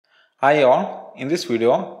Hi all, in this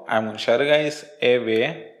video I am going to show you guys a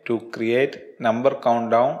way to create number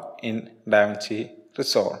countdown in DaVinci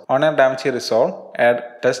Resolve. On a DaVinci Resolve,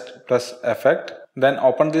 add test plus effect. Then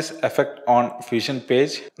open this effect on Fusion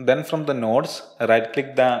page. Then from the nodes, right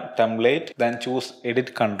click the template. Then choose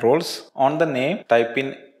edit controls. On the name, type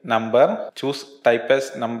in number. Choose type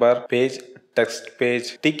as number, page, text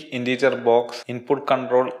page, tick integer box, input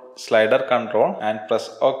control, slider control and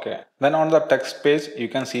press OK. Then on the text page you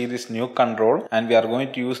can see this new control and we are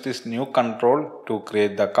going to use this new control to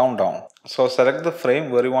create the countdown. So select the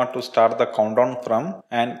frame where you want to start the countdown from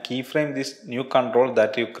and keyframe this new control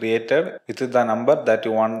that you created with the number that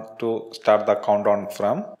you want to start the countdown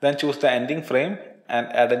from. Then choose the ending frame and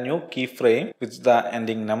add a new keyframe with the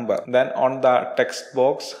ending number. Then on the text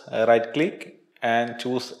box right click and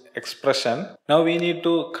choose expression. Now we need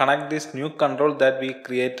to connect this new control that we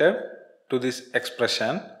created to this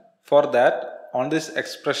expression. For that, on this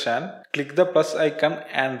expression, click the plus icon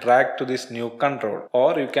and drag to this new control.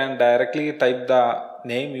 Or you can directly type the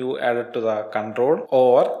name you added to the control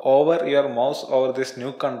or over your mouse over this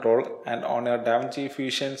new control and on your DaVinci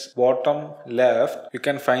Fusion's bottom left, you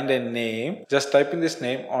can find a name. Just type in this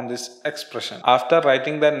name on this expression. After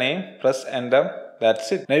writing the name, press enter.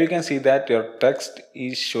 That's it. Now you can see that your text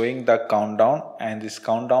is showing the countdown and this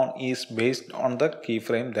countdown is based on the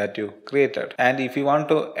keyframe that you created. And if you want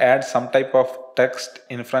to add some type of text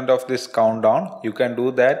in front of this countdown, you can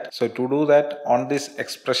do that. So to do that, on this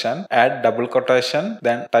expression, add double quotation,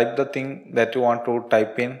 then type the thing that you want to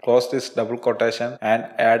type in, close this double quotation and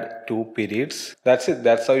add 2 periods. That's it.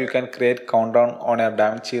 That's how you can create countdown on your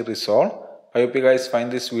DaVinci Resolve. I hope you guys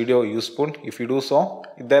find this video useful. If you do so,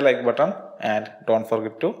 hit the like button and don't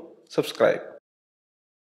forget to subscribe.